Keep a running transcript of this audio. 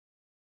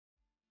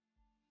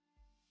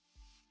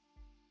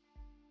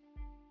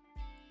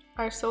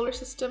our solar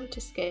system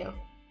to scale.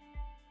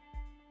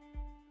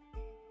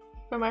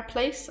 From our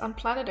place on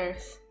planet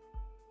Earth,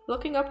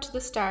 looking up to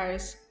the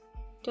stars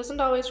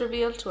doesn't always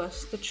reveal to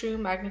us the true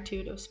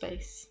magnitude of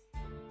space.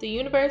 The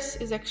universe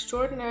is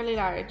extraordinarily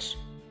large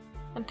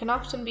and can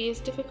often be as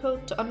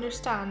difficult to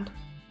understand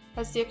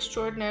as the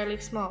extraordinarily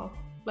small,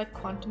 like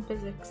quantum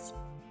physics.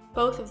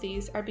 Both of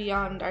these are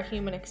beyond our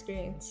human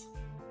experience.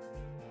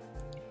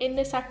 In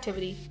this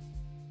activity,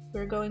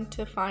 we're going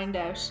to find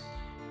out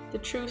the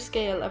true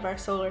scale of our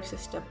solar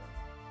system,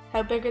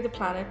 how big are the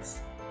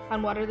planets,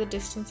 and what are the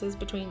distances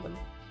between them.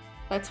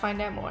 Let's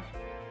find out more.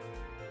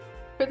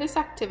 For this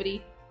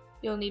activity,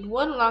 you'll need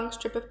one long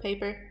strip of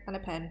paper and a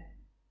pen.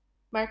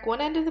 Mark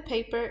one end of the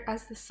paper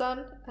as the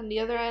Sun and the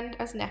other end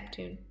as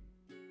Neptune.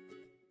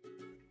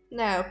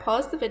 Now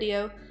pause the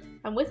video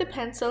and with a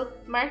pencil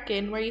mark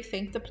in where you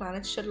think the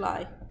planets should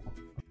lie.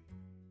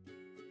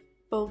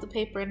 Fold the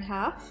paper in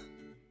half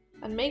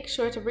and make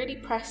sure to really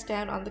press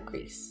down on the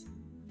crease.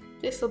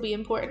 This will be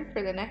important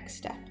for the next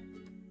step.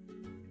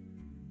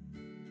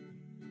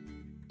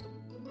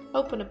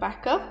 Open it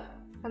back up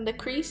and the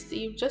crease that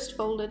you've just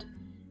folded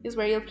is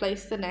where you'll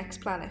place the next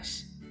planet,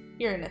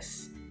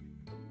 Uranus.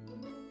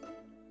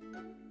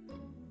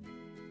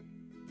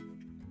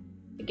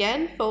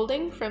 Again,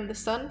 folding from the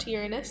Sun to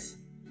Uranus,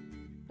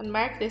 and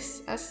mark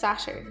this as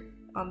Saturn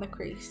on the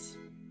crease.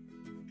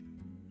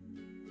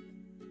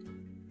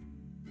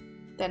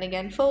 Then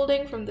again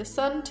folding from the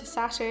Sun to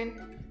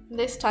Saturn, and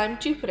this time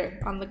Jupiter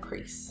on the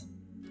crease.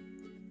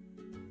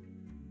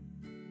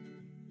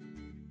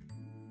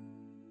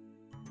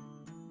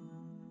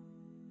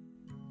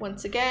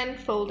 Once again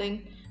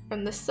folding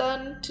from the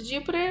Sun to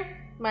Jupiter,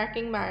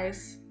 marking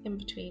Mars in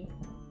between.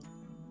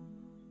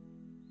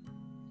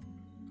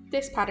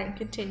 This pattern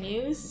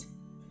continues.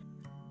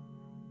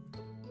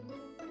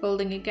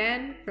 Folding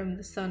again from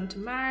the Sun to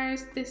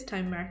Mars, this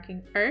time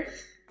marking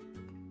Earth.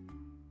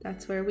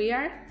 That's where we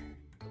are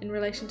in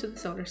relation to the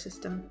solar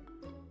system.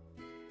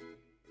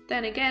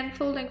 Then again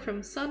folding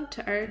from Sun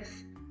to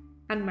Earth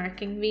and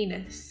marking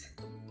Venus.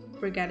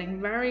 We're getting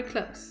very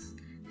close.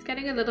 It's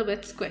getting a little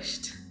bit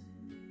squished.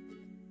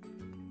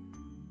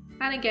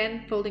 And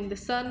again folding the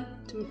Sun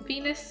to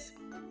Venus,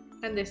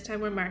 and this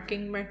time we're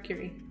marking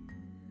Mercury.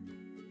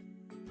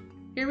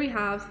 Here we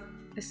have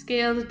a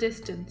scaled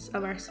distance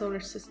of our solar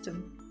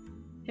system.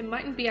 It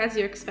mightn't be as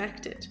you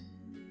expected.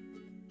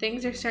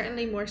 Things are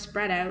certainly more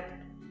spread out,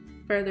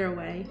 further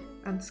away,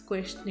 and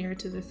squished nearer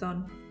to the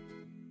Sun.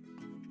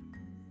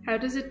 How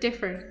does it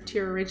differ to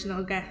your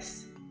original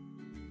guess?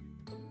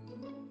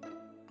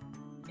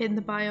 In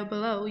the bio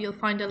below, you'll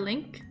find a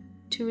link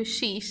to a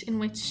sheet in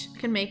which you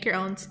can make your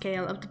own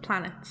scale of the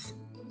planets.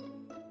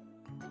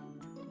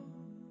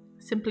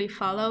 Simply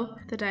follow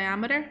the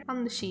diameter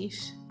on the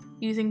sheet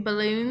using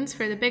balloons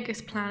for the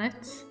biggest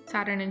planets,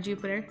 Saturn and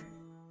Jupiter,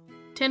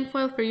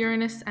 tinfoil for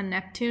Uranus and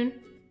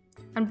Neptune,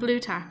 and blue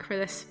tack for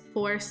the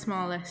 4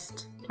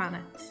 smallest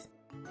planets.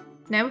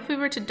 Now if we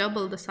were to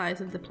double the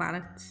size of the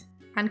planets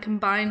and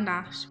combine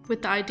that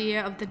with the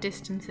idea of the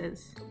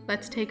distances,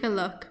 let's take a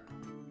look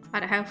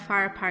at how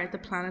far apart the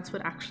planets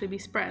would actually be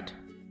spread.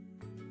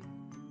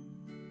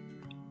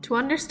 To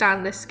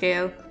understand this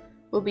scale,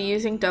 we'll be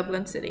using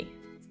Dublin City.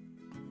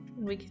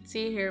 And we can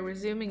see here we're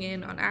zooming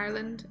in on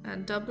Ireland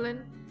and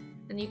Dublin,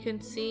 and you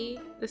can see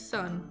the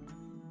Sun,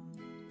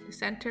 the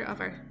centre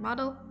of our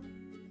model,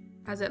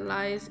 as it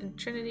lies in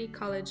Trinity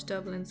College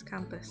Dublin's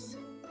campus.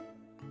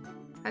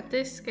 At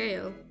this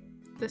scale,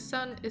 the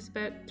Sun is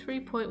about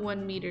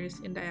 3.1 meters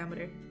in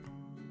diameter,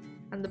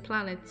 and the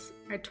planets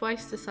are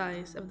twice the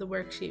size of the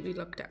worksheet we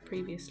looked at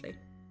previously.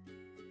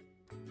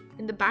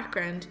 In the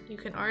background, you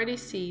can already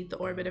see the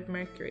orbit of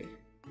Mercury.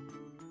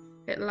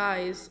 It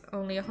lies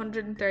only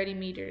 130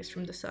 meters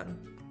from the Sun.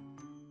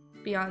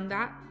 Beyond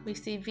that, we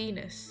see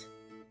Venus,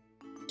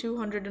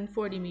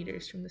 240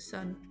 meters from the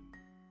Sun,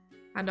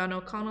 and on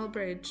O'Connell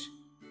Bridge,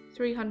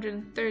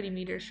 330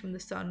 meters from the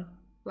Sun,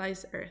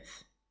 lies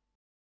Earth.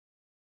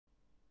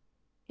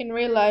 In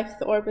real life,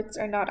 the orbits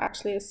are not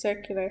actually as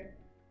circular,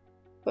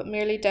 but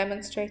merely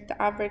demonstrate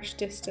the average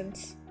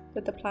distance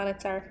that the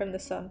planets are from the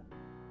Sun.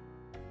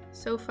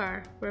 So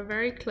far, we're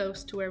very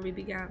close to where we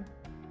began.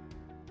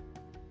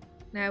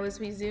 Now as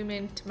we zoom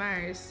in to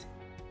Mars,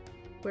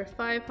 we're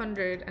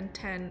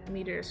 510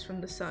 meters from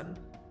the Sun,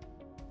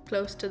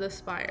 close to the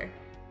spire,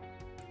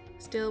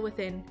 still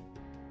within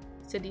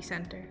city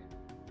centre.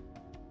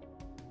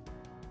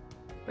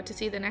 But to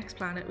see the next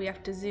planet, we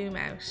have to zoom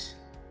out.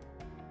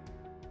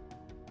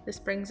 This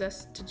brings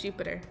us to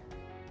Jupiter,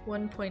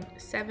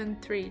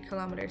 1.73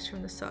 kilometers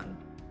from the Sun.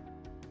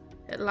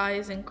 It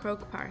lies in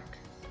Croke Park.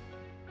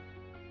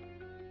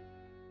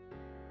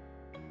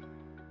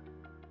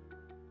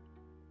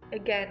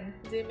 Again,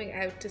 zooming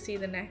out to see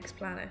the next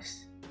planet,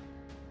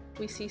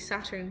 we see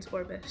Saturn's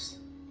orbit,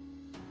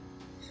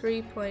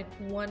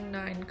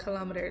 3.19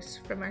 kilometers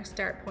from our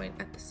start point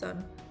at the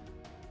Sun.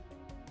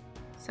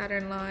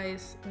 Saturn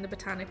lies in the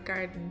Botanic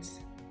Gardens.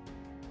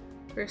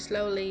 We're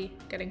slowly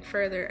getting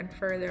further and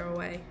further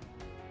away.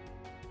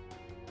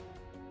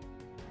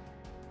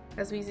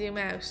 As we zoom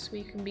out,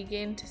 we can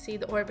begin to see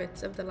the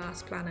orbits of the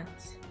last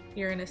planets,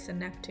 Uranus and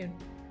Neptune.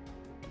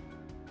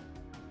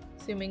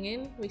 Zooming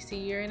in, we see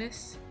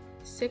Uranus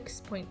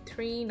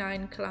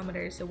 6.39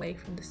 kilometers away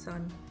from the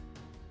Sun.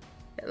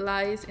 It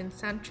lies in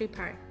Santry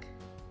Park.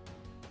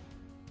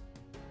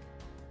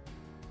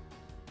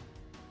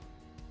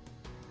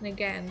 And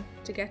again,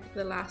 to get to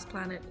the last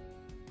planet,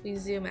 we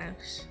zoom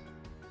out.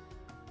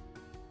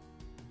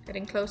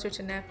 Getting closer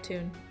to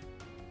Neptune,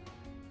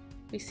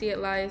 we see it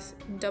lies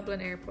in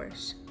Dublin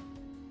Airport,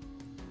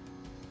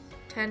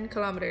 10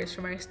 kilometers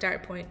from our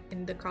start point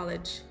in the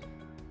college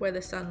where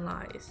the Sun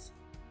lies.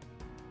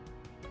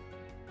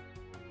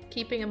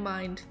 Keeping in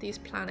mind these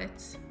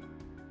planets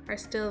are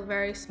still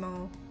very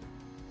small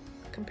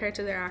compared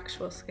to their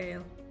actual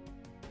scale.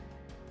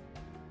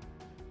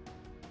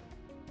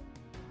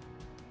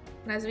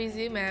 And as we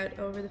zoom out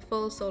over the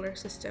full solar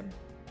system,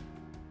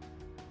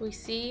 we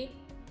see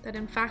that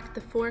in fact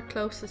the 4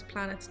 closest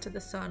planets to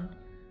the Sun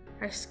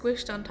are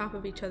squished on top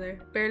of each other,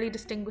 barely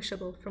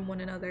distinguishable from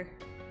one another.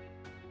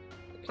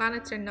 The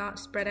planets are not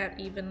spread out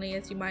evenly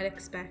as you might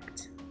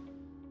expect.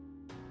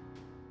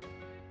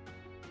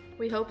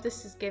 We hope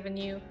this has given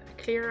you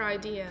a clearer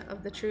idea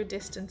of the true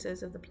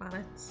distances of the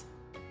planets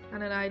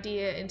and an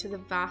idea into the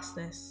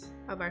vastness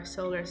of our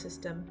solar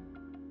system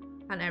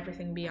and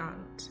everything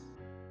beyond.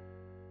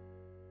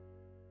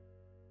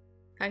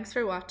 Thanks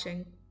for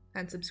watching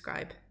and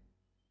subscribe.